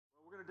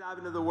Dive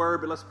into the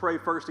Word, but let's pray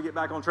first to get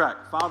back on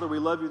track. Father, we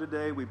love you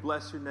today. We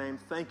bless your name.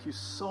 Thank you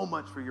so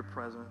much for your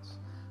presence.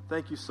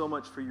 Thank you so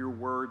much for your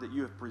Word that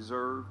you have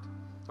preserved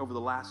over the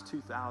last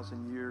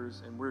 2,000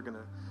 years. And we're going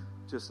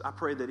to I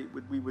pray that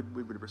we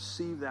would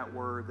receive that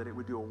Word, that it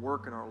would do a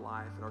work in our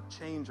life and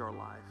change our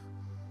life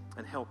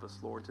and help us,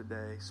 Lord,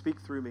 today. Speak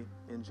through me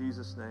in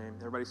Jesus' name.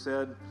 Everybody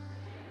said,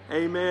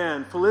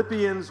 Amen.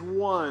 Philippians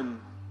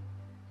 1.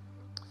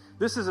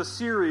 This is a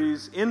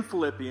series in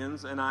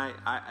Philippians, and I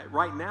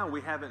right now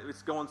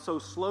it's going so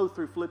slow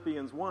through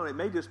Philippians 1. It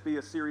may just be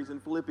a series in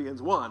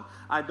Philippians 1.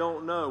 I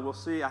don't know. We'll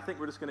see. I think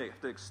we're just going to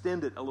have to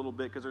extend it a little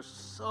bit because there's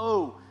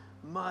so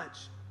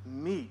much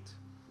meat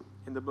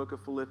in the book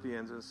of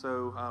Philippians. And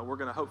so we're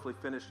going to hopefully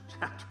finish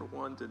chapter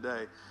 1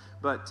 today.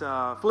 But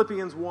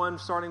Philippians 1,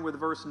 starting with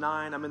verse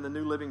 9. I'm in the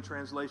New Living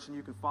Translation.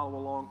 You can follow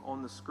along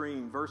on the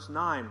screen. Verse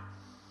 9.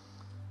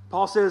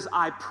 Paul says,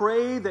 I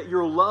pray that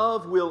your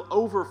love will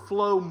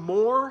overflow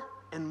more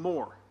and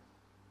more,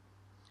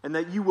 and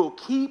that you will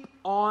keep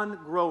on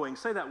growing.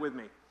 Say that with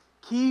me.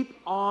 Keep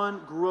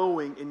on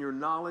growing in your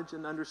knowledge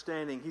and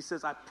understanding. He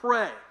says, I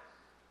pray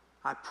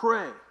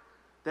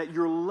that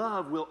your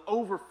love will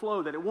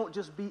overflow, that it won't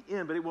just be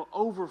in, but it will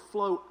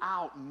overflow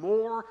out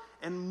more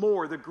and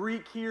more. The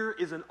Greek here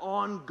is an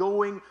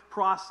ongoing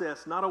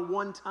process, not a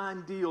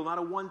one-time deal, not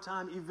a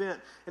one-time event.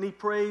 And he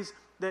prays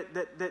that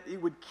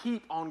it would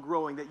keep on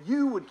growing, that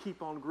you would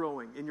keep on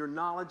growing in your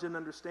knowledge and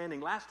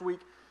understanding. Last week,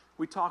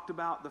 we talked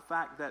about the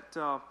fact that,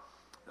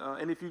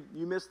 and if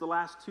you missed the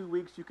last 2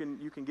 weeks, you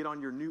can get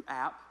on your new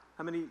app.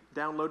 How many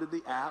downloaded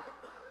the app?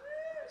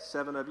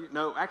 7 of you.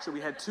 No, actually, we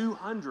had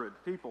 200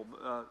 people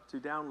to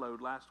download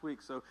last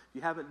week. So if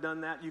you haven't done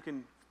that, you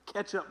can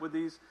catch up with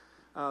these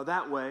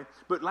that way.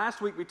 But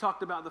last week, we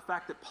talked about the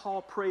fact that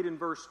Paul prayed in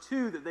verse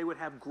 2 that they would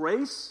have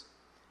grace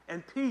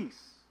and peace.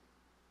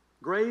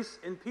 Grace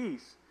and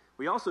peace.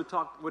 We also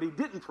talked what he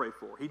didn't pray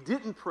for. He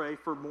didn't pray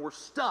for more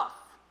stuff.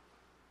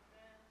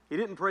 He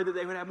didn't pray that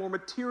they would have more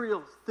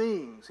material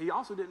things. He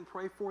also didn't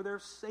pray for their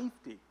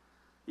safety,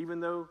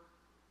 even though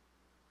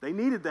they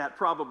needed that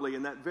probably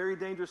in that very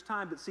dangerous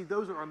time. But see,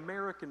 those are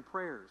American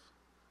prayers.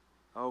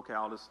 Okay,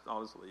 I'll just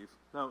leave.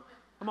 No,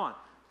 come on.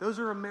 Those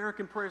are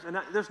American prayers. And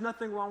there's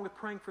nothing wrong with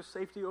praying for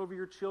safety over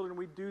your children.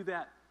 We do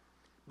that.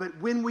 But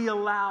when we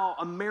allow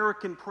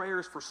American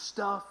prayers for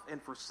stuff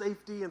and for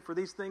safety and for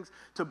these things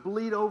to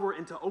bleed over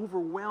and to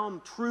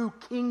overwhelm true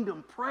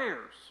kingdom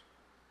prayers,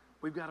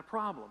 we've got a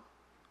problem.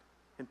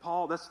 And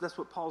Paul, that's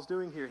what Paul's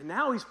doing here.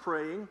 Now he's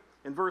praying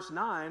in verse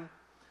 9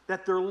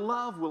 that their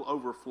love will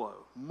overflow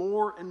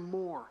more and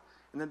more,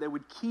 and that they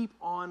would keep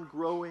on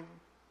growing.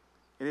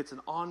 And it's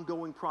an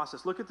ongoing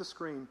process. Look at the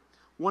screen.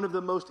 One of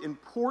the most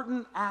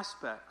important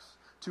aspects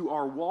to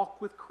our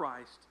walk with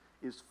Christ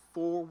is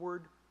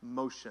forward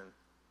motion.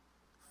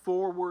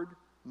 Forward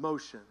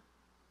motion.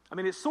 I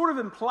mean, it's sort of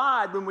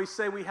implied when we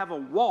say we have a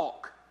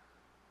walk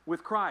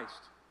with Christ.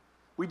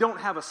 We don't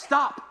have a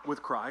stop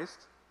with Christ.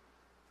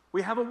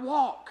 We have a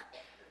walk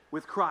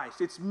with Christ.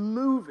 It's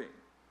moving.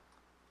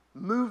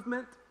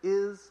 Movement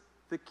is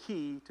the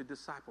key to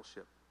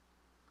discipleship.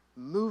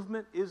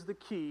 Movement is the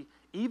key.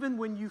 Even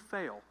when you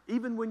fail,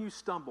 even when you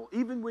stumble,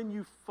 even when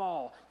you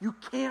fall, you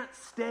can't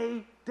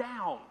stay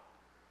down.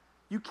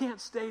 You can't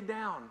stay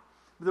down.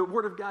 The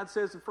Word of God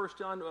says in 1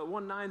 John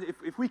 1:9,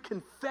 if we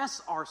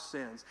confess our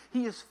sins,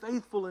 He is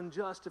faithful and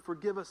just to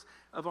forgive us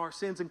of our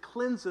sins and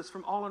cleanse us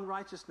from all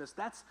unrighteousness.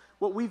 That's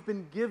what we've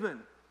been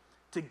given,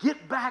 to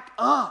get back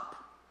up.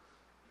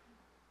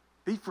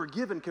 Be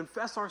forgiven,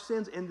 confess our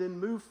sins, and then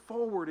move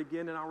forward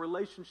again in our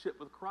relationship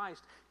with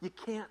Christ. You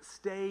can't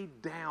stay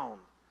down.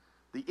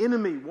 The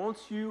enemy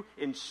wants you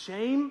in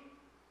shame.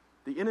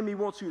 The enemy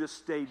wants you to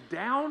stay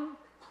down,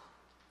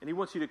 and he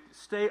wants you to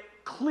stay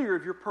clear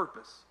of your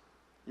purpose.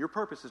 Your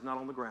purpose is not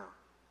on the ground.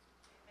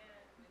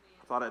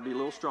 I thought I'd be a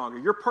little stronger.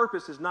 Your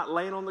purpose is not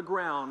laying on the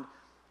ground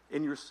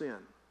in your sin.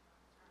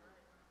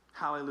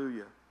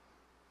 Hallelujah.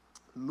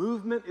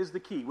 Movement is the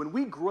key. When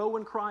we grow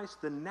in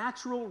Christ, the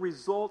natural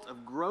result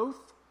of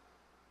growth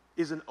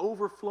is an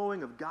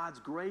overflowing of God's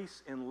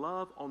grace and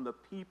love on the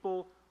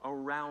people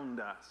around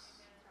us.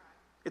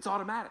 It's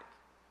automatic.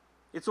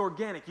 It's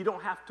organic. You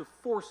don't have to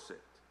force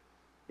it.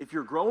 If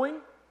you're growing,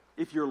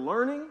 if you're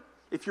learning,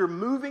 if you're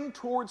moving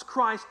towards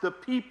Christ, the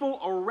people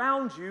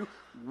around you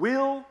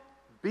will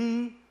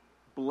be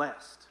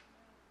blessed.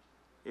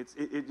 It's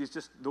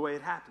just the way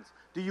it happens.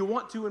 Do you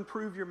want to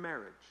improve your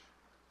marriage?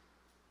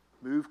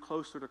 Move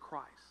closer to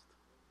Christ.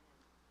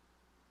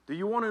 Do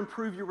you want to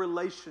improve your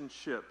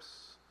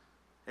relationships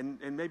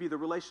and maybe the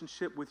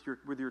relationship with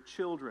your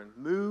children?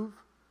 Move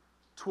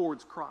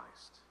towards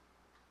Christ.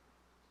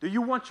 Do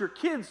you want your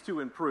kids to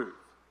improve?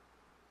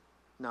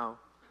 No.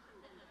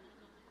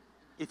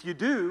 If you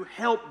do,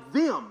 help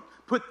them.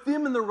 Put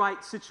them in the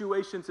right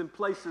situations and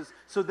places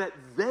so that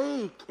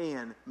they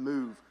can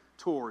move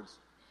towards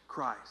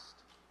Christ.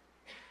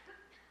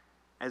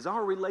 As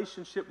our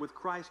relationship with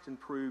Christ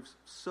improves,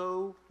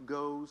 so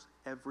goes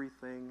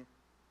everything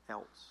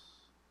else.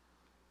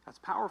 That's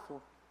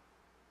powerful.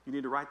 You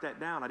need to write that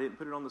down. I didn't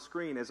put it on the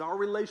screen. As our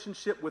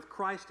relationship with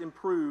Christ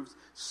improves,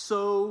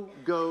 so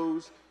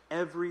goes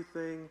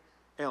everything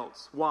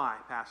else. Why,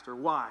 Pastor?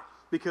 Why?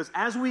 Because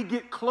as we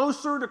get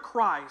closer to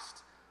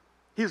Christ,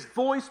 his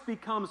voice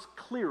becomes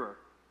clearer.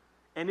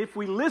 And if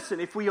we listen,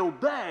 if we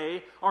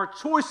obey, our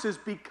choices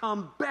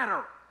become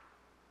better.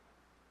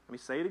 Let me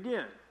say it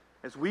again.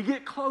 As we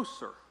get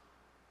closer,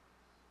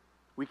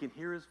 we can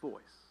hear his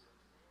voice.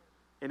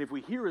 And if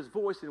we hear his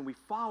voice and we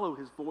follow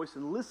his voice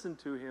and listen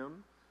to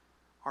him,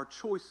 our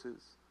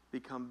choices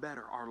become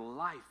better. Our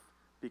life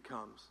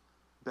becomes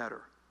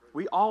better.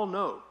 We all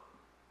know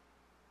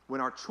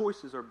when our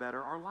choices are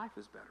better, our life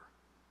is better.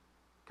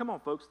 Come on,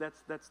 folks,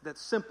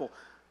 that's simple.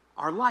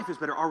 Our life is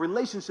better. Our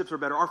relationships are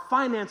better. Our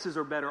finances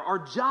are better. Our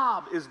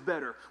job is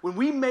better. When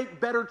we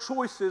make better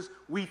choices,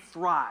 we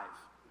thrive.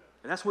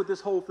 And that's what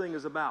this whole thing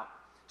is about.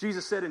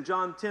 Jesus said in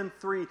John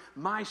 10:3,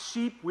 my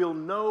sheep will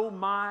know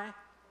my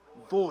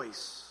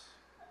voice.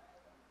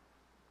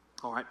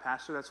 All right,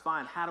 Pastor, that's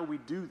fine. How do we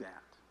do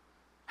that?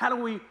 How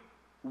do we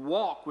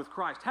walk with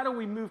Christ? How do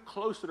we move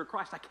closer to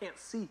Christ? I can't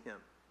see him.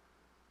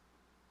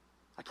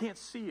 I can't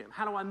see him.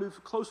 How do I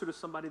move closer to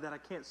somebody that I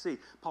can't see?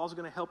 Paul's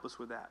going to help us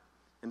with that.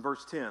 In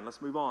verse 10,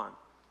 let's move on.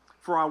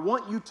 For I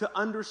want you to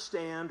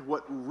understand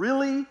what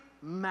really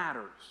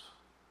matters,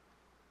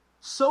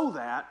 so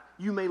that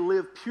you may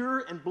live pure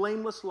and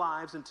blameless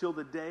lives until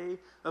the day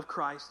of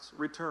Christ's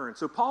return.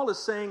 So Paul is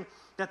saying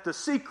that the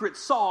secret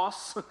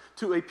sauce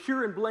to a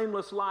pure and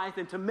blameless life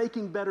and to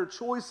making better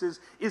choices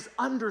is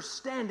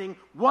understanding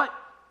what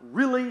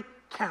really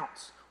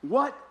counts,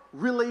 what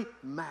really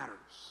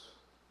matters.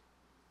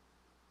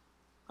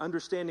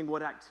 Understanding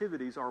what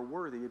activities are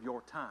worthy of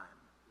your time,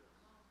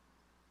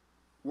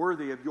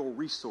 worthy of your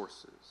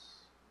resources,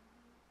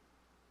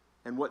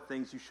 and what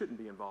things you shouldn't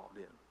be involved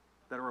in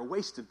that are a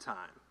waste of time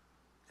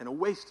and a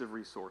waste of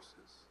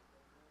resources.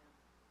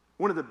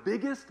 One of the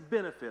biggest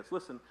benefits,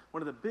 listen,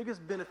 one of the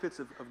biggest benefits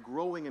of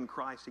growing in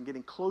Christ and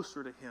getting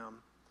closer to him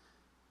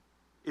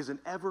is an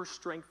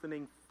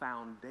ever-strengthening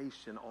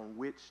foundation on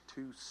which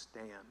to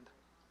stand.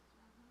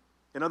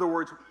 In other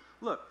words,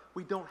 look,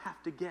 we don't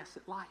have to guess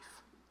at life.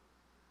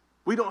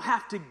 We don't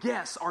have to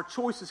guess. Our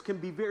choices can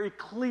be very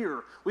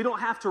clear. We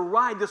don't have to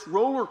ride this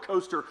roller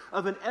coaster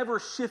of an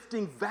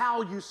ever-shifting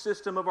value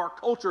system of our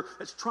culture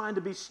that's trying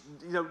to be,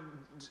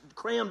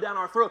 crammed down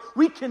our throat.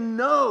 We can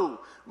know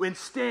and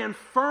stand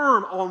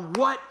firm on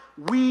what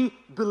we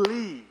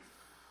believe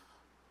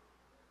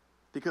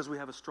because we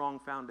have a strong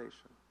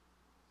foundation.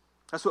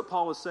 That's what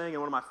Paul is saying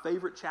in one of my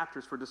favorite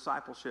chapters for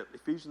discipleship,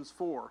 Ephesians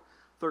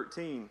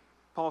 4:13.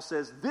 Paul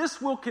says, this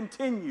will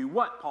continue.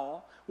 What,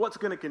 Paul? What's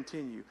going to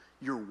continue?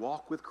 Your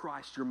walk with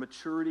Christ, your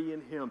maturity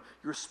in him,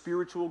 your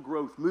spiritual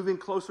growth, moving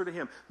closer to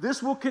him.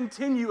 This will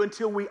continue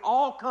until we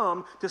all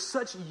come to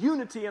such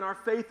unity in our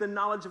faith and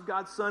knowledge of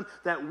God's Son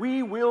that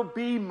we will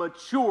be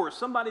mature.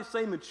 Somebody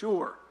say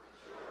mature.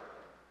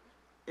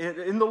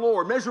 In the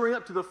Lord, measuring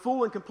up to the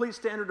full and complete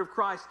standard of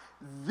Christ.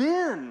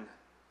 Then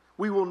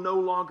we will no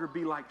longer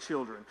be like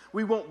children.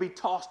 We won't be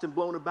tossed and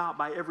blown about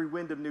by every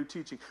wind of new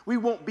teaching. We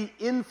won't be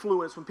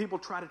influenced when people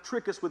try to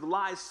trick us with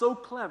lies so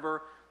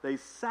clever they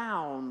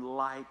sound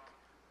like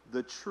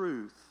the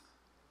truth.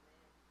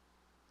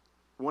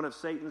 One of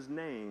Satan's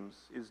names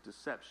is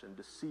deception,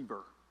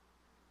 deceiver.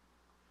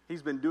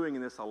 He's been doing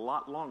this a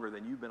lot longer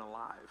than you've been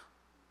alive.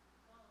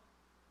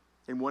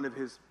 And one of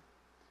his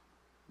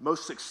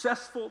most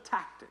successful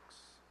tactics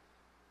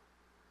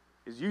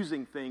is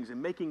using things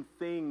and making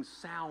things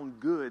sound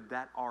good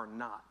that are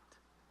not.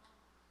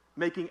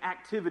 Making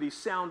activities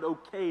sound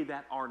okay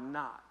that are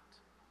not.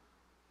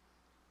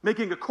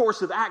 Making a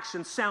course of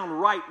action sound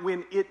right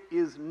when it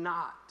is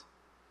not.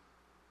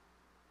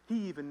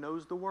 He even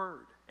knows the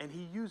word, and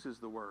he uses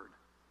the word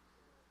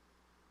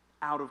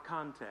out of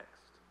context.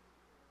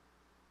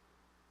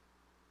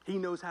 He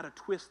knows how to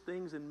twist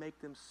things and make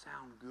them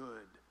sound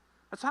good.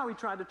 That's how he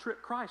tried to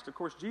trick Christ. Of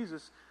course,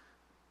 Jesus,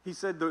 he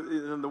said,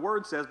 the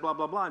word says blah,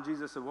 blah, blah. And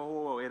Jesus said, whoa,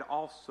 whoa, whoa, it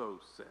also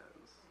says.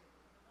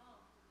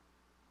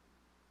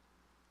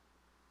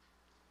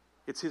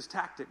 It's his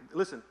tactic.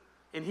 Listen,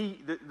 and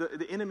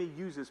the enemy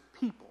uses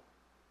people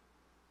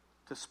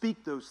to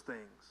speak those things.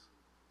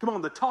 Come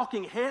on, the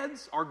talking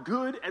heads are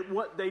good at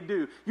what they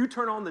do. You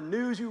turn on the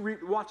news, you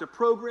watch a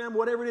program,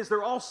 whatever it is,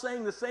 they're all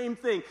saying the same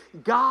thing.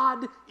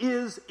 God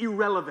is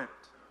irrelevant.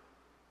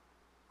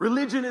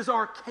 Religion is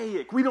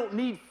archaic. We don't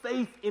need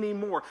faith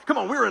anymore. Come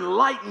on, we're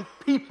enlightened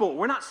people.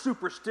 We're not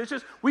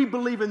superstitious. We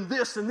believe in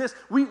this and this.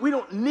 We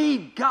don't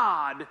need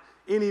God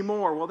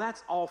anymore. Well,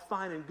 that's all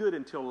fine and good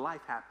until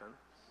life happens.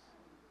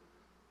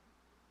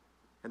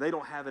 And they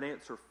don't have an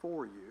answer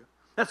for you.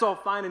 That's all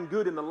fine and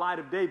good in the light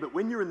of day, but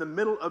when you're in the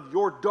middle of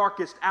your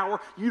darkest hour,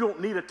 you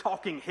don't need a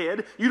talking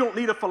head. You don't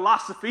need a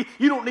philosophy.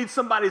 You don't need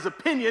somebody's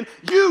opinion.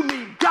 You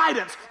need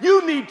guidance.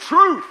 You need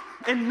truth.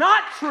 And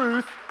not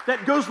truth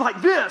that goes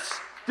like this,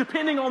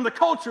 depending on the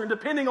culture and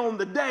depending on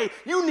the day.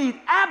 You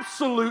need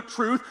absolute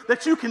truth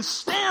that you can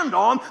stand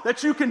on,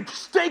 that you can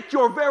stake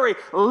your very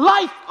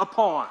life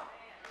upon.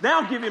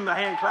 Now give him the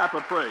hand clap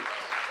of praise.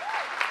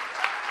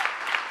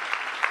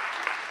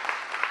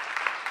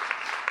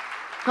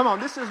 Come on,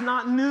 this is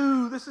not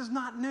new. This is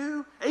not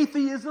new.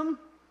 Atheism,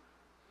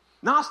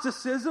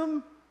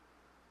 Gnosticism,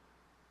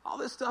 all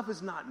this stuff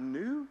is not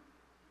new.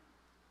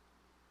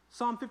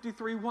 Psalm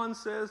 53:1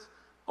 says,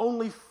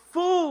 only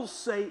fools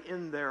say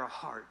in their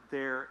heart,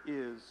 there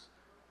is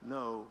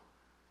no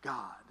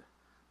God.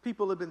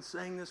 People have been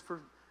saying this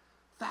for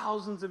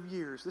thousands of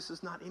years. This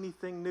is not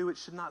anything new. It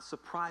should not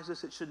surprise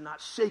us. It should not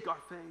shake our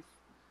faith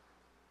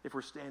if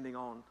we're standing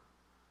on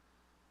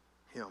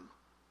Him.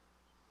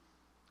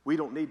 We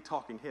don't need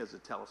talking heads to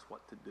tell us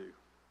what to do.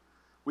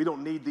 We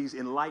don't need these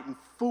enlightened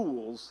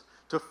fools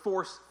to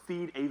force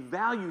feed a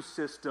value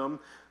system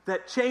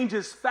that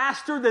changes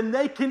faster than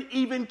they can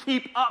even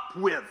keep up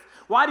with.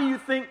 Why do you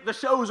think the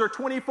shows are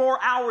 24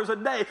 hours a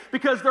day?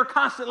 Because they're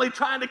constantly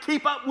trying to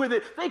keep up with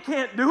it. They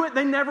can't do it.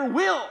 They never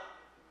will.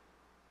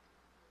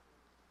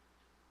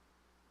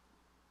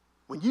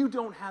 When you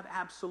don't have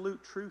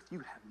absolute truth, you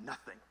have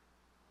nothing.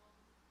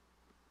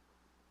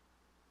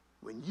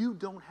 When you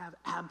don't have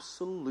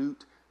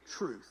absolute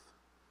truth,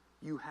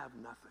 you have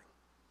nothing.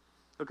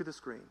 Look at the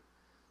screen.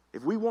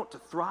 If we want to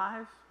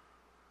thrive,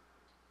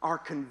 our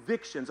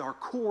convictions, our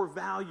core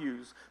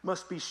values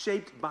must be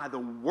shaped by the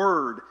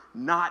Word,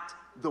 not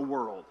the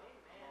world.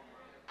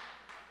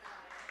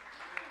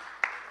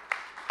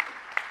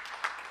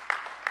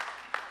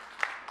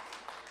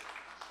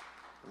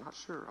 I'm not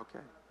sure,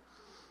 okay.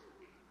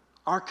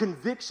 Our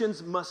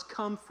convictions must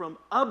come from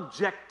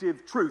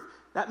objective truth.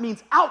 That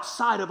means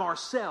outside of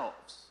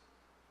ourselves,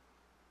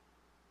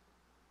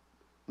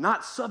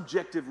 not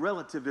subjective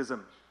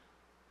relativism.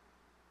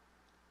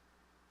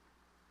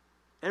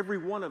 Every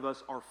one of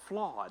us are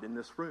flawed in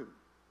this room.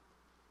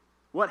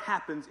 What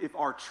happens if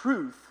our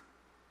truth,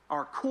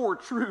 our core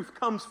truth,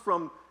 comes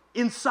from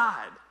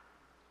inside?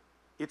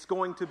 It's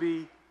going to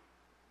be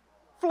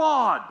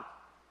flawed.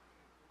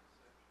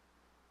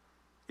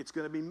 It's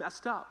going to be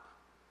messed up.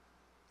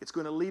 It's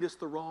going to lead us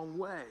the wrong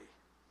way.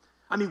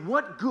 I mean,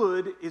 what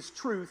good is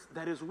truth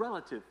that is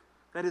relative,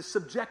 that is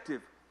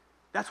subjective?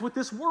 That's what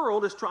this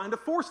world is trying to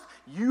force.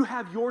 You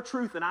have your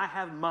truth and I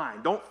have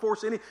mine. Don't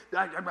force any.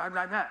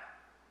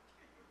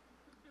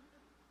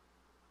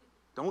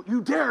 Don't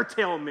you dare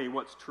tell me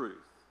what's truth.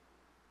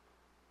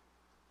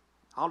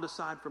 I'll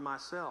decide for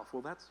myself.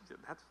 Well, that's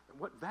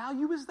what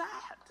value is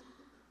that?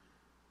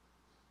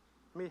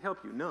 Let me help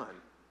you. None.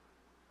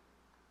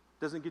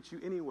 Doesn't get you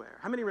anywhere.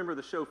 How many remember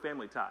the show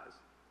Family Ties?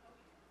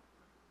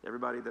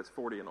 Everybody that's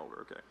 40 and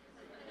older, okay.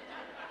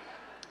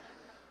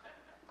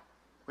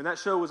 When that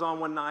show was on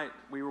one night,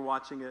 we were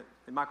watching it,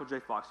 and Michael J.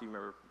 Fox, you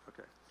remember?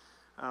 Okay.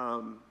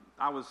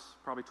 I was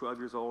probably 12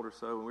 years old or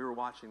so, and we were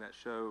watching that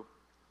show,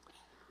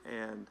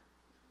 and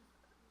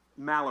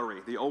Mallory,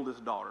 the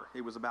oldest daughter,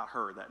 it was about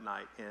her that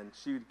night, and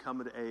she had come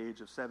to the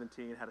age of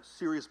 17, had a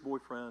serious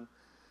boyfriend.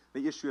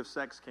 The issue of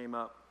sex came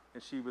up,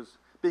 and she was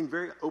being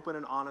very open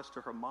and honest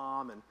to her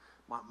mom, and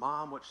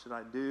Mom, what should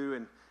I do?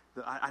 And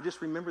I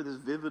just remember this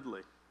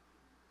vividly.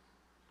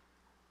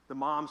 The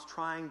mom's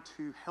trying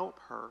to help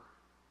her,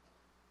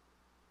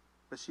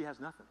 but she has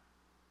nothing.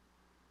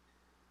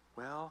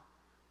 Well,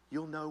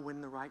 you'll know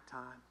when the right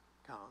time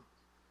comes.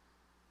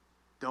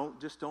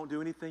 Don't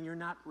do anything you're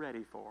not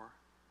ready for.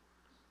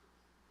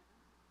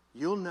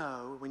 You'll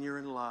know when you're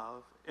in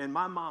love. And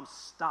my mom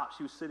stopped.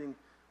 She was sitting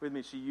with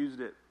me. She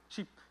used it.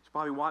 She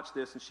probably watched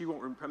this, and she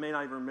may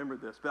not even remember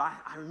this, but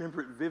I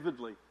remember it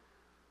vividly.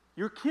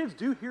 Your kids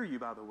do hear you,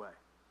 by the way.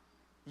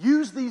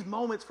 Use these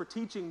moments for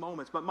teaching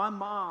moments. But my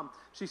mom,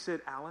 she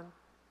said, Alan,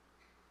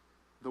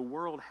 the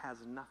world has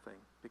nothing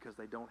because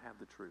they don't have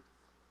the truth.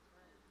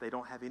 They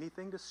don't have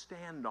anything to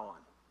stand on.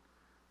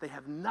 They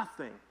have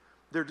nothing.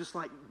 They're just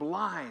like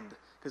blind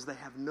because they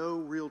have no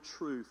real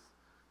truth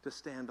to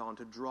stand on,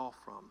 to draw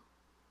from.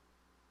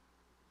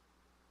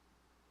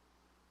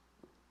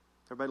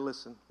 Everybody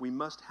listen. We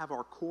must have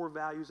our core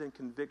values and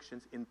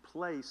convictions in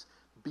place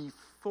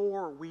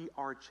before we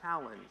are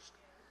challenged,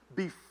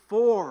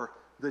 before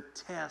the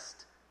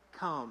test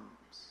comes.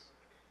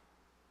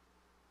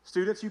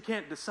 Students, you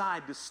can't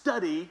decide to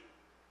study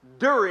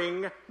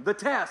during the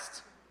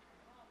test.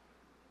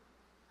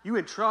 You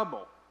in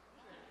trouble.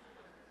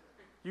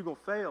 You're going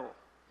to fail.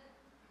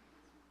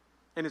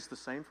 And it's the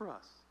same for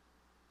us.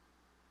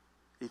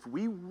 If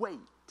we wait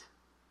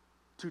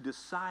to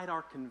decide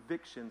our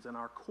convictions and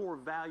our core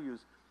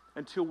values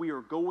until we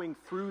are going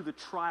through the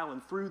trial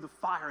and through the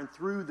fire and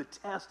through the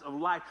test of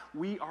life,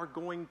 we are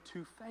going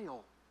to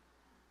fail.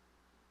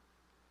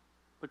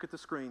 Look at the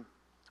screen.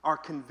 Our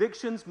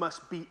convictions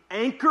must be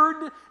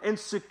anchored and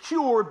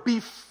secure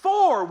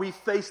before we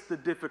face the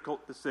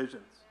difficult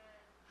decisions.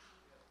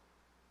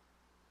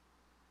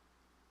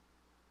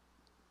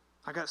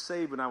 I got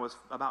saved when I was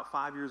about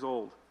 5 years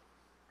old,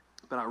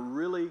 but I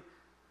really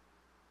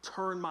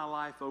turned my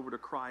life over to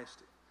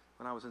Christ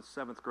when I was in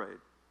 7th grade.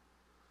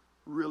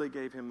 Really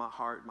gave him my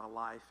heart, my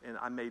life, and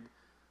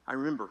I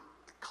remember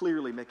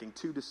clearly making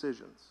 2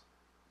 decisions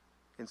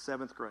in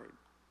 7th grade.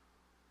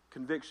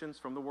 Convictions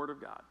from the Word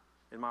of God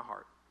in my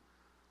heart.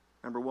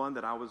 Number one,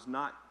 that I was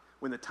not,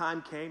 when the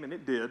time came, and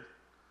it did,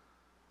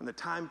 when the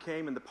time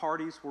came and the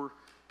parties were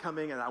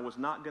coming, and I was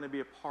not going to be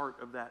a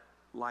part of that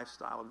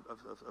lifestyle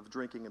of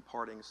drinking and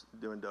partying,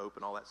 doing dope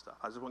and all that stuff.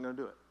 I just wasn't going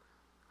to do it.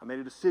 I made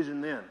a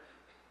decision then.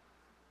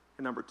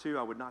 And number 2,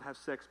 I would not have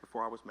sex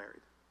before I was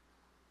married.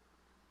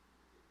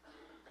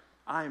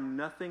 I am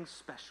nothing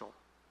special.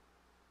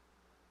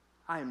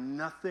 I am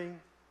nothing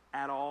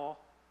at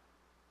all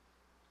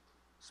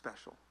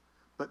special.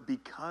 But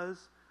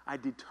because I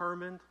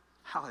determined,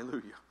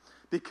 hallelujah,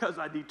 because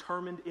I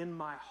determined in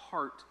my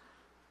heart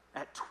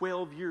at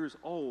 12 years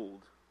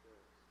old,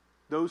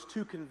 those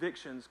 2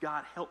 convictions,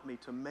 God helped me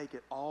to make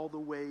it all the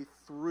way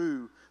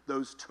through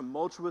those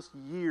tumultuous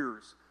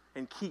years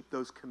and keep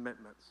those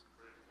commitments.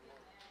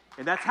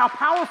 And that's how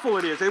powerful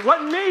it is. It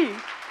wasn't me.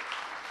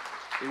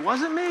 It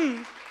wasn't me.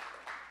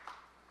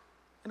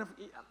 And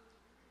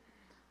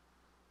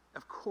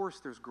of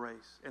course there's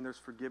grace and there's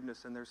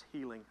forgiveness and there's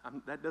healing.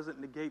 That doesn't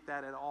negate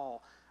that at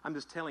all. I'm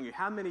just telling you,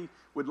 how many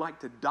would like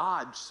to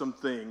dodge some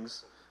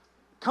things?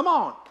 Come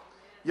on.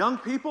 Young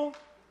people.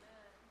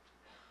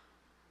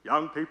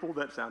 Young people,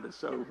 that sounded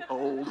so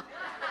old.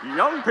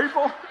 Young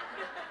people.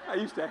 I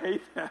used to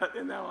hate that,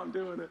 and now I'm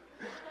doing it.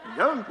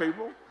 Young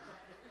people.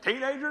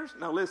 Teenagers.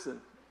 Now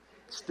listen.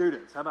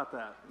 Students. How about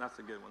that? That's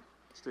a good one.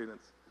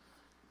 Students.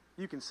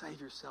 You can save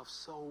yourself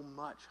so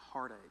much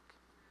heartache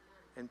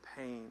and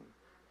pain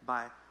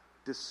by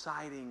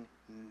deciding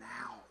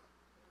now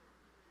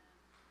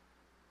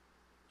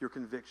your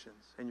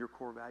convictions and your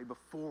core value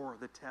before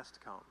the test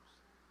comes.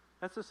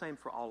 That's the same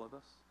for all of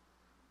us.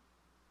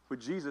 With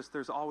Jesus,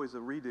 there's always a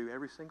redo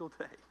every single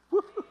day.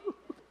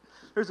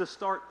 There's a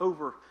start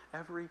over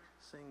every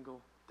single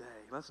day.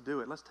 Let's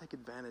do it. Let's take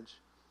advantage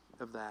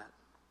of that.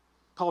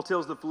 Paul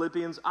tells the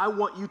Philippians, I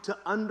want you to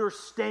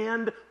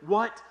understand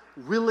what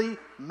really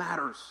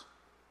matters.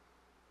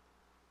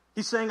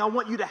 He's saying, I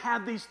want you to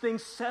have these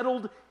things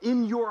settled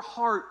in your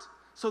heart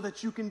so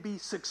that you can be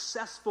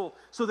successful,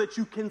 so that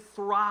you can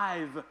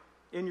thrive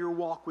in your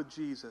walk with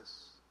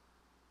Jesus.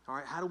 All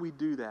right, how do we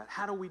do that?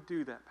 How do we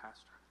do that,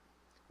 Pastor?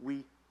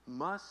 We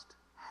must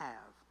have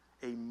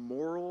a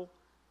moral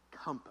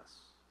compass.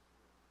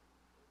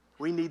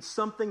 We need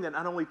something that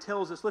not only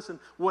tells us, listen,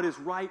 what is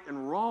right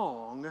and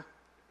wrong,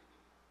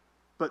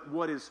 but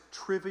what is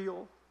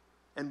trivial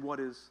and what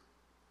is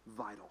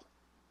vital.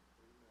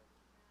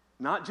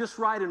 Not just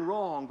right and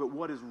wrong, but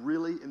what is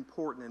really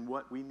important and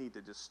what we need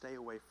to just stay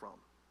away from.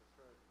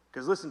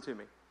 Because listen to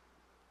me,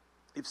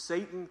 if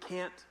Satan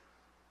can't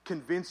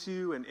convince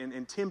you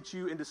and tempt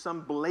you into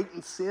some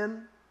blatant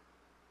sin,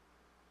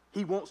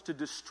 he wants to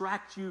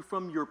distract you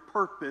from your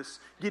purpose,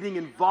 getting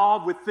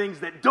involved with things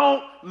that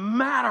don't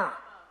matter.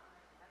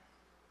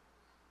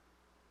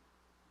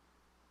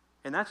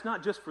 And that's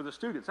not just for the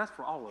students, that's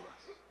for all of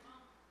us.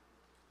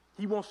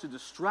 He wants to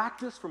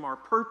distract us from our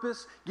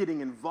purpose,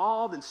 getting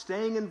involved and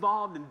staying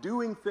involved and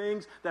doing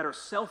things that are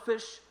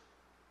selfish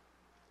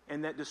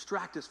and that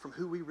distract us from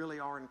who we really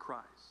are in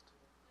Christ.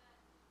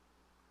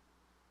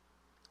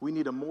 We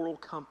need a moral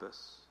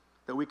compass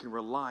that we can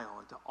rely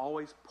on to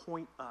always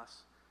point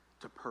us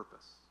to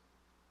purpose.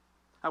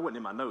 I wasn't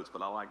in my notes,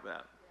 but I like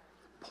that.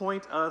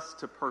 Point us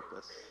to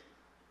purpose.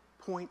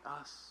 Point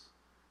us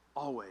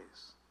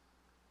always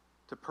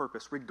to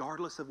purpose,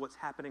 regardless of what's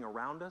happening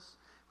around us,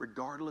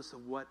 regardless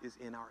of what is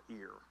in our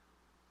ear.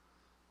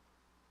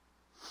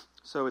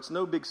 So it's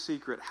no big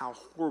secret how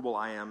horrible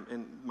I am,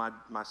 and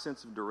my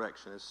sense of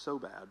direction is so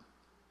bad.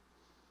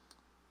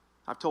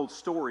 I've told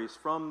stories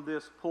from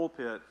this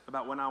pulpit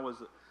about when I was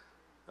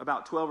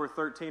about 12 or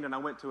 13 and I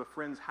went to a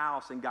friend's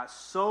house and got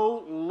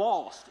so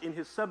lost in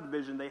his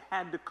subdivision they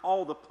had to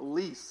call the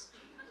police.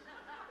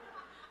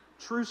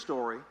 True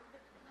story.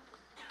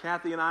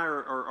 Kathy and I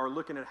are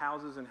looking at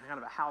houses in kind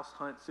of a house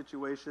hunt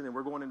situation, and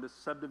we're going into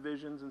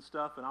subdivisions and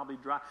stuff, and I'll be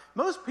driving.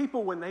 Most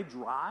people, when they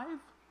drive,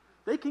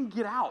 they can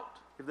get out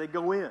if they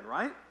go in,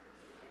 right?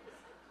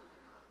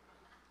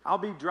 I'll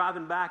be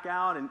driving back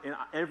out, and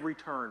every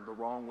turn the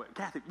wrong way.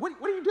 Kathy, what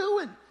are you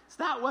doing? It's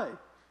that way.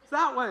 It's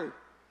that way.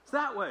 It's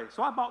that way.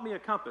 So I bought me a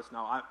compass. No,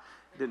 I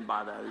didn't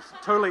buy that. It's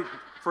totally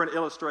for an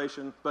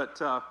illustration, but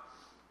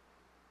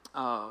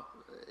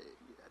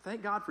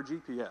thank God for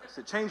GPS.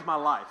 It changed my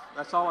life.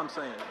 That's all I'm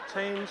saying.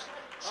 It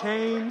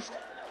changed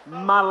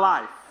my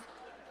life.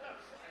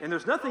 And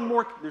there's nothing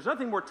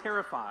more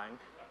terrifying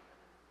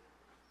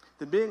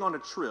than being on a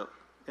trip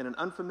in an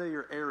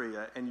unfamiliar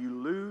area and you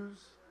lose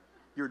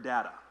your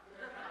data.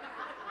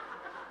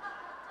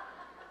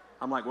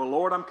 I'm like, well,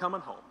 Lord, I'm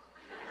coming home.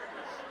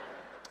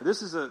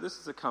 This is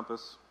a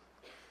compass.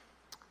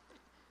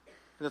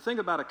 And the thing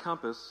about a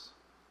compass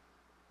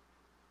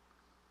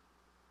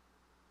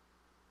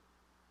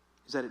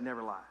is that it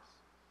never lies.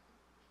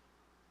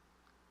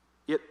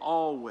 It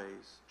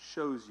always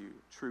shows you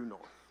true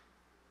north.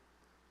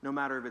 No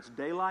matter if it's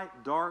daylight,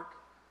 dark,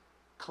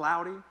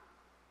 cloudy,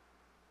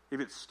 if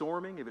it's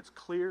storming, if it's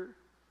clear.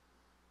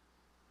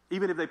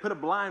 Even if they put a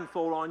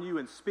blindfold on you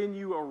and spin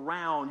you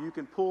around, you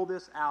can pull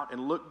this out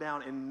and look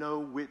down and know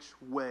which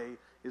way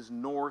is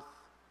north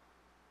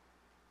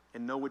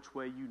and know which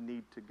way you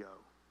need to go.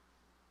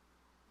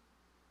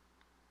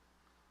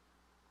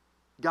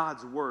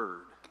 God's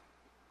Word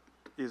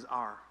is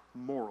our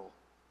moral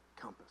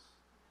compass.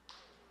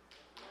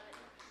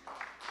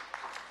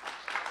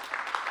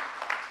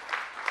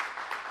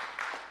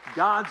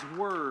 God's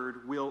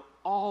word will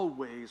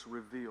always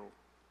reveal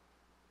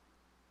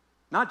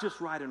not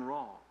just right and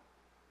wrong,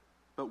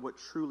 but what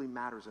truly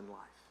matters in life.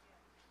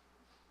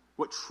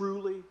 What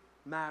truly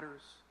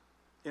matters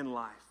in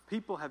life.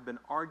 People have been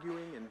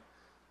arguing and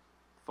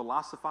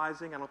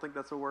philosophizing. I don't think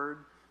that's a word.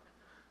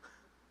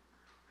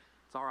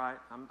 It's all right.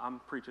 I'm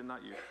preaching,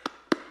 not you.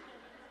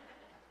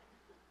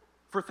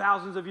 For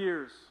thousands of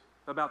years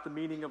about the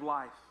meaning of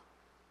life.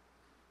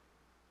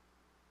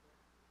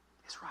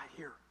 It's right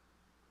here.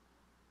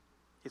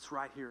 It's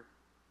right here.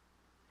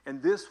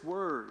 And this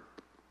word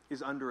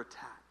is under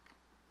attack.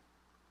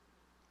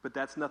 But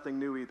that's nothing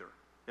new either.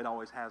 It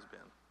always has been.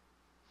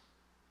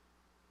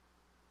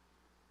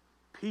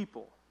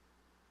 People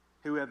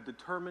who have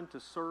determined to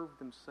serve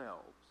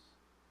themselves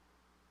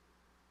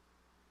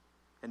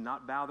and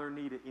not bow their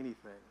knee to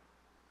anything,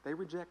 they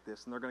reject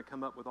this, and they're going to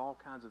come up with all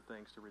kinds of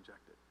things to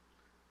reject it.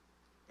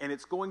 And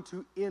it's going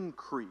to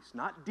increase,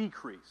 not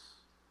decrease.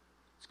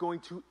 It's going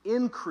to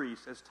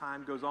increase as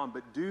time goes on,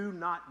 but do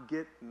not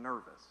get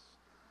nervous.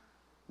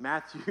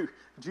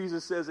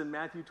 Jesus says in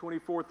Matthew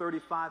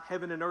 24:35,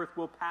 heaven and earth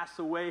will pass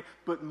away,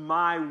 but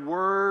my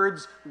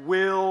words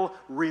will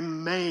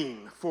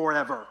remain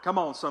forever. Come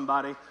on,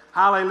 somebody.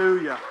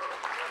 Hallelujah.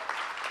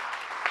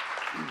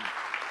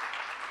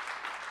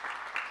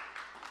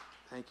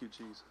 Thank you,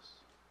 Jesus.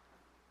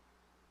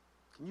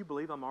 Can you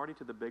believe I'm already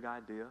to the big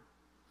idea?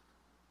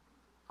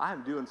 I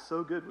am doing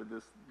so good with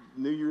this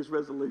New Year's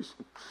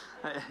resolution.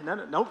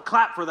 Don't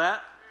clap for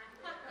that.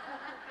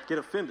 Get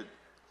offended.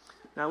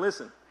 Now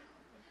listen.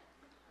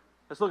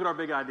 Let's look at our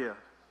big idea.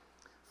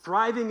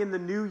 Thriving in the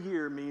new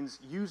year means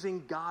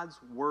using God's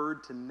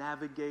word to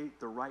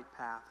navigate the right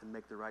path and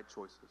make the right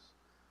choices.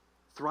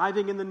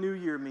 Thriving in the new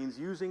year means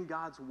using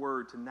God's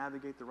word to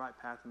navigate the right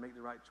path and make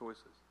the right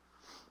choices.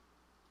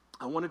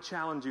 I want to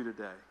challenge you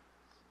today.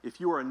 If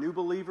you are a new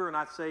believer, and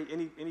I'd say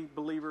any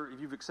believer, if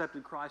you've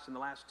accepted Christ in the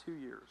last 2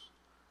 years,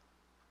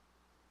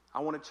 I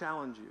want to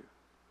challenge you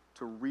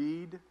to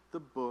read the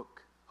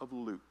book of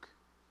Luke.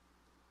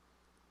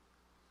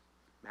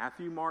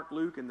 Matthew, Mark,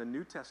 Luke, in the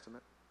New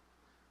Testament.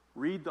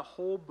 Read the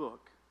whole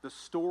book, the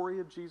story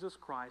of Jesus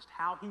Christ,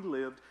 how he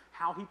lived,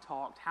 how he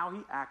talked, how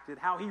he acted,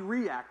 how he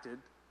reacted,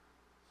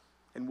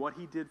 and what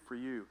he did for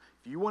you.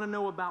 If you want to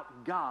know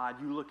about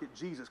God, you look at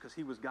Jesus because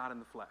he was God in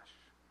the flesh.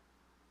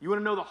 You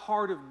want to know the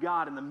heart of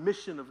God and the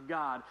mission of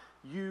God,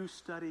 you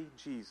study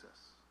Jesus.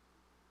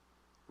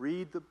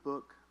 Read the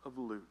book of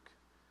Luke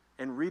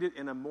and read it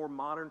in a more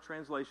modern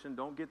translation.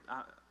 I'll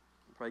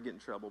probably get in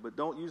trouble, but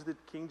don't use the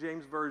King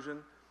James Version.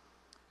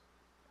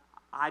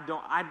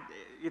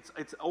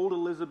 It's old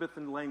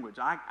Elizabethan language.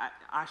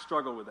 I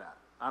struggle with that.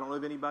 I don't know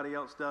if anybody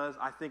else does.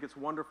 I think it's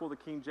wonderful, the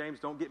King James.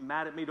 Don't get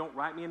mad at me. Don't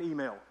write me an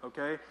email,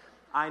 okay?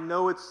 I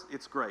know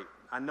it's great.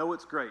 I know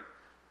it's great,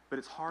 but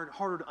it's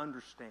harder to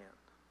understand.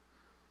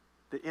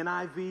 The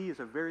NIV is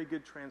a very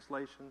good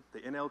translation. The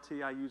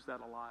NLT, I use that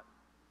a lot.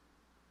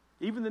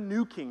 Even the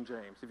New King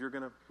James, if you're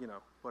going to,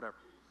 whatever.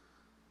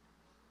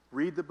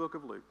 Read the book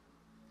of Luke.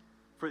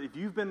 For if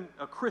you've been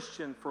a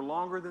Christian for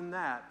longer than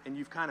that, and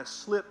you've kind of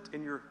slipped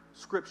in your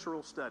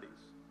scriptural studies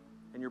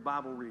and your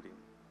Bible reading,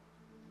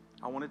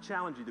 I want to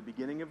challenge you, the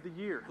beginning of the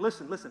year.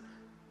 Listen.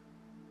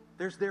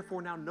 There's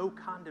therefore now no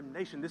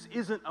condemnation. This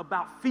isn't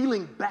about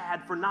feeling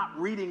bad for not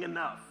reading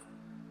enough.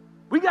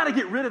 We got to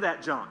get rid of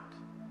that junk.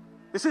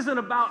 This isn't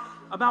about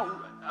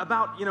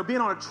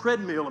being on a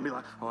treadmill and be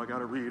like, oh, I got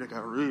to read, I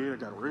got to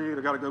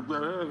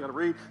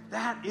read.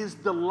 That is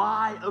the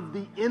lie of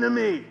the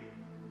enemy.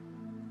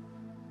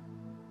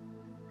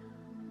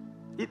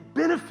 It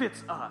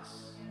benefits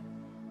us.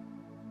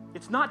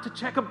 It's not to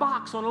check a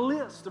box on a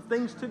list of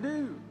things to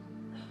do.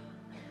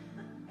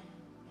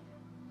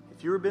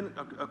 If you've been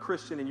a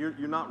Christian and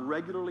you're not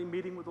regularly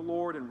meeting with the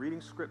Lord and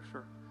reading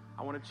Scripture,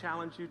 I want to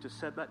challenge you to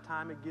set that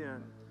time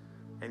again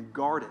and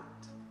guard it.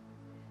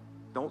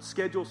 Don't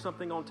schedule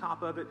something on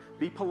top of it.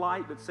 Be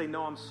polite, but say,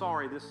 no, I'm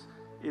sorry.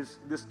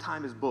 This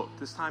time is booked.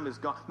 This time is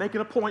gone. Make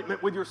an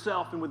appointment with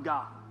yourself and with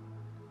God.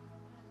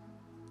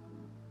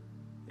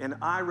 And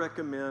I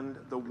recommend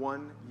the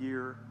 1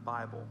 Year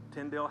Bible,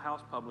 Tyndale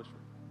House Publisher.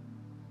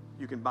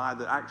 You can buy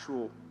the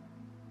actual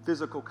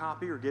physical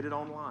copy or get it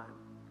online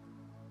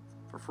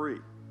for free.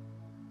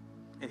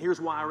 And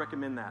here's why I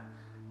recommend that.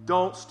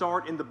 Don't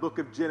start in the book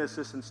of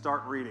Genesis and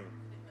start reading.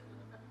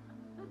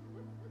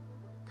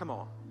 Come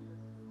on.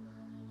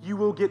 You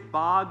will get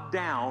bogged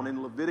down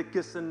in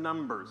Leviticus and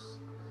Numbers,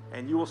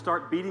 and you will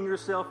start beating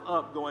yourself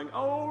up going,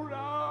 oh,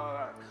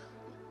 no.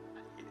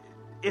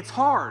 It's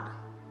hard.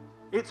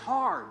 It's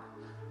hard.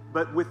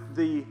 But with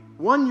the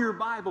 1 Year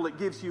Bible, it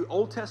gives you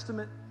Old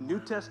Testament,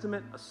 New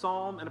Testament, a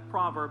Psalm, and a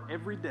proverb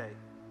every day.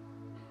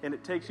 And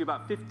it takes you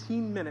about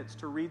 15 minutes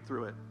to read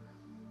through it.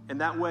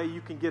 And that way you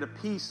can get a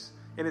peace,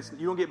 and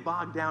you don't get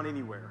bogged down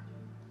anywhere.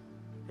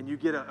 And you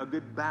get a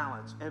good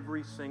balance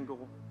every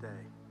single day.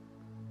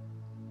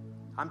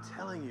 I'm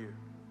telling you,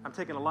 I'm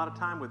taking a lot of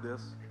time with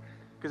this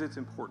because it's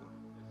important.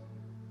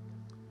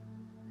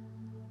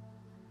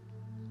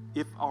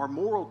 if our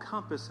moral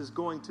compass is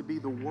going to be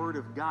the Word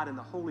of God and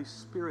the Holy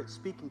Spirit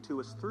speaking to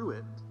us through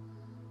it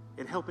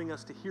and helping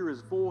us to hear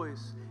His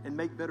voice and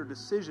make better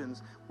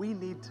decisions, we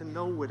need to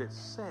know what it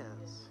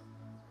says.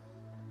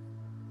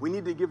 We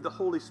need to give the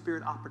Holy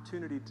Spirit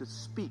opportunity to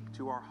speak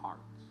to our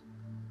hearts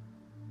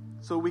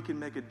so we can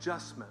make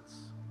adjustments.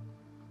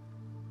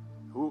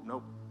 Oh,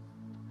 nope.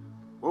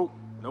 Oh,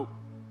 nope.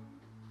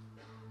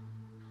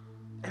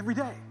 Every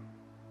day.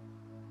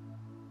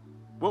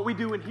 What we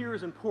do in here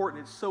is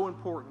important. It's so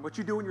important. What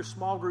you do in your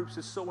small groups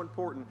is so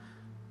important.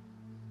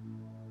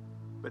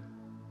 But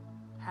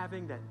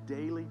having that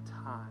daily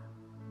time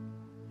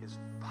is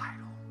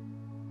vital.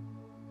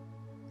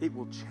 It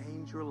will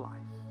change your life.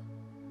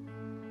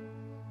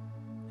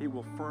 It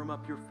will firm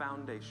up your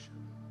foundation.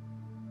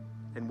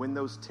 And when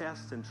those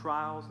tests and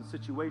trials and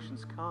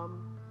situations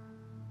come,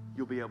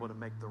 you'll be able to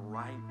make the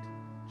right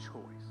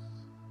choice,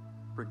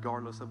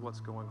 regardless of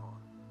what's going on.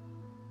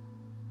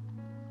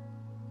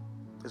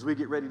 As we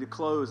get ready to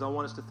close, I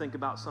want us to think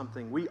about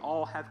something. We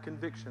all have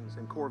convictions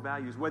and core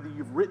values. Whether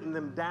you've written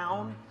them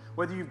down,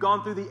 whether you've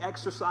gone through the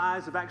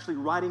exercise of actually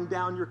writing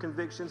down your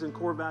convictions and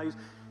core values,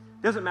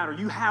 doesn't matter.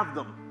 You have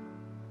them.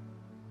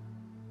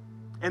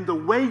 And the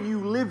way you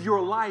live your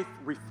life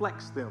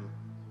reflects them.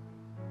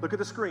 Look at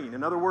the screen.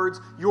 In other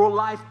words, your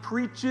life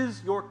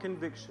preaches your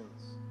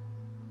convictions.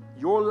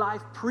 Your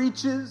life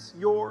preaches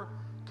your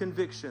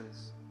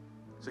convictions.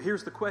 So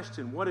here's the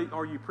question. What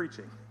are you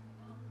preaching?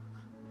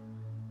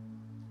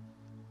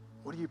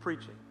 What are you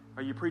preaching?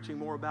 Are you preaching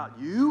more about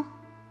you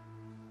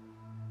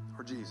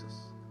or Jesus?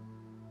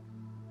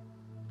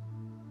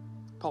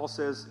 Paul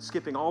says,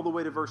 skipping all the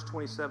way to verse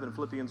 27 in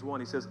Philippians 1,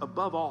 he says,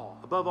 above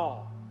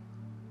all,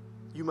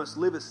 you must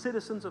live as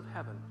citizens of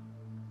heaven,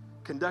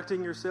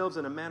 conducting yourselves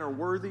in a manner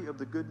worthy of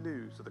the good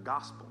news of the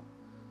gospel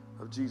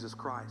of Jesus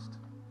Christ.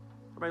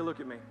 Everybody look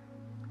at me.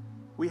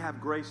 We have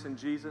grace in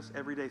Jesus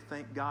every day.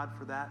 Thank God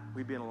for that.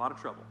 We'd be in a lot of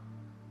trouble.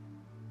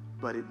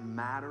 But it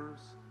matters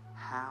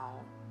how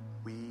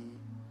we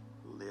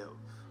live.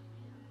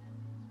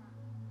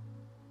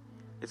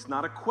 It's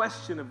not a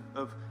question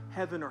of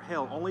heaven or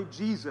hell. Only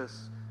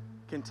Jesus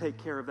can take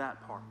care of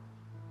that part.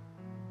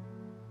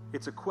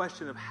 It's a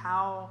question of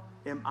how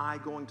am I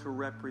going to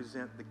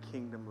represent the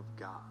kingdom of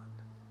God?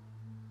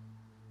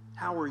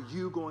 How are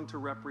you going to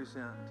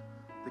represent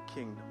the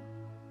kingdom?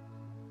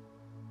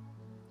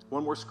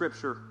 One more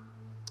scripture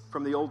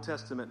from the Old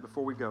Testament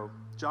before we go.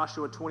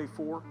 Joshua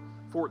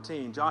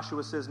 24:14.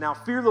 Joshua says, now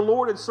fear the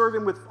Lord and serve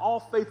Him with all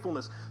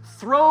faithfulness.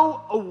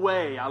 Throw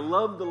away, I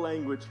love the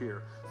language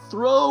here,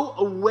 throw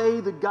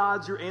away the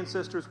gods your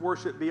ancestors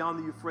worshiped beyond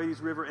the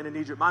Euphrates River and in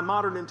Egypt. My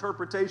modern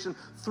interpretation,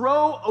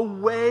 throw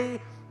away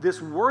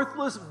this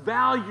worthless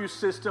value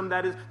system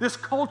that is, this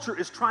culture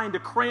is trying to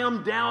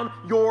cram down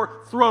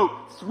your throat.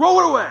 Throw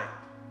it away.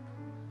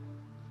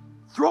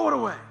 Throw it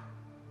away.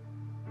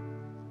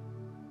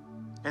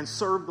 And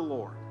serve the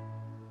Lord.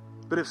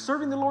 But if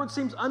serving the Lord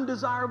seems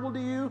undesirable to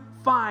you,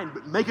 fine,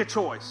 but make a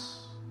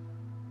choice.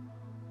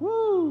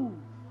 Woo!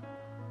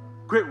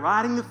 Quit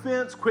riding the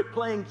fence, quit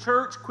playing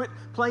church, quit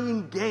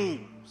playing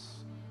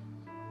games.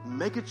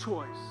 Make a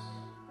choice.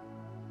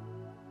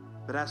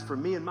 But as for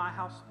me and my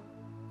household,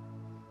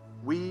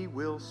 we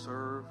will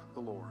serve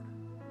the Lord.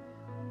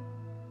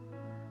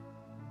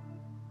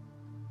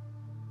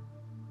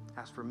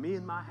 As for me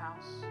and my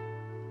house,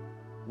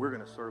 we're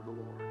going to serve the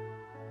Lord.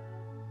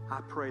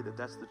 I pray that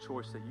that's the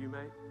choice that you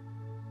make.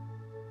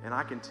 And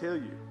I can tell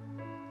you,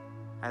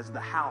 as the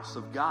house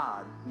of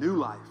God, New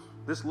Life,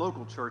 this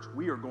local church,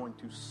 we are going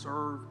to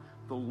serve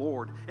the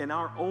Lord. And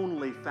our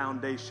only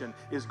foundation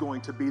is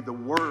going to be the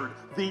Word,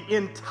 the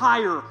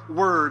entire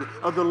Word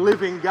of the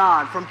living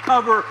God, from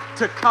cover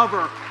to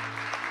cover,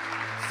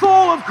 full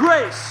of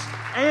grace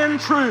and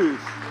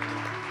truth.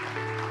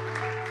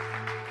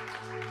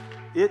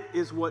 It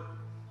is what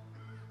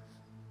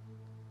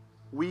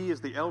we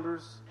as the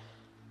elders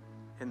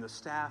and the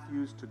staff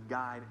use to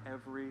guide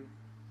every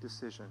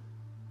decision.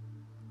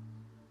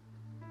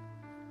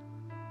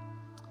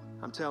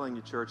 I'm telling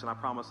you, church, and I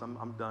promise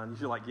I'm done.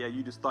 You're like, yeah,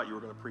 you just thought you were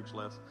going to preach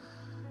less.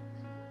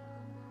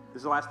 This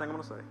is the last thing I'm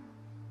going to say.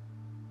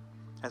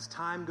 As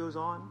time goes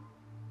on,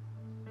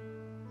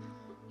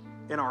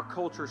 and our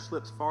culture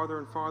slips farther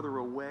and farther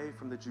away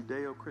from the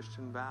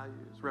Judeo-Christian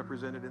values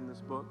represented in this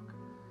book,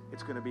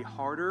 it's going to be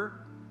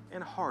harder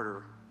and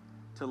harder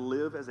to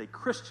live as a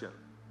Christian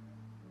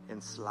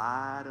and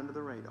slide under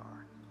the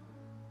radar.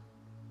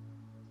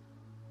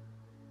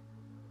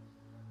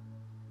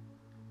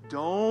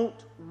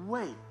 Don't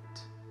wait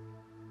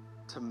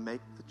to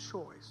make the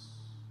choice.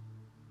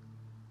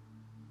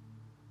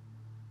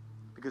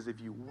 Because if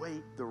you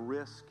wait, the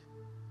risk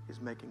is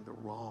making the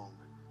wrong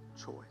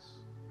choice.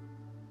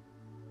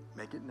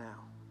 Make it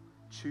now.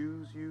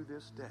 Choose you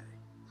this day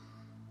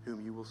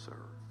whom you will serve.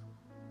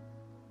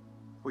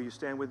 Will you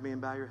stand with me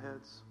and bow your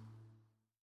heads?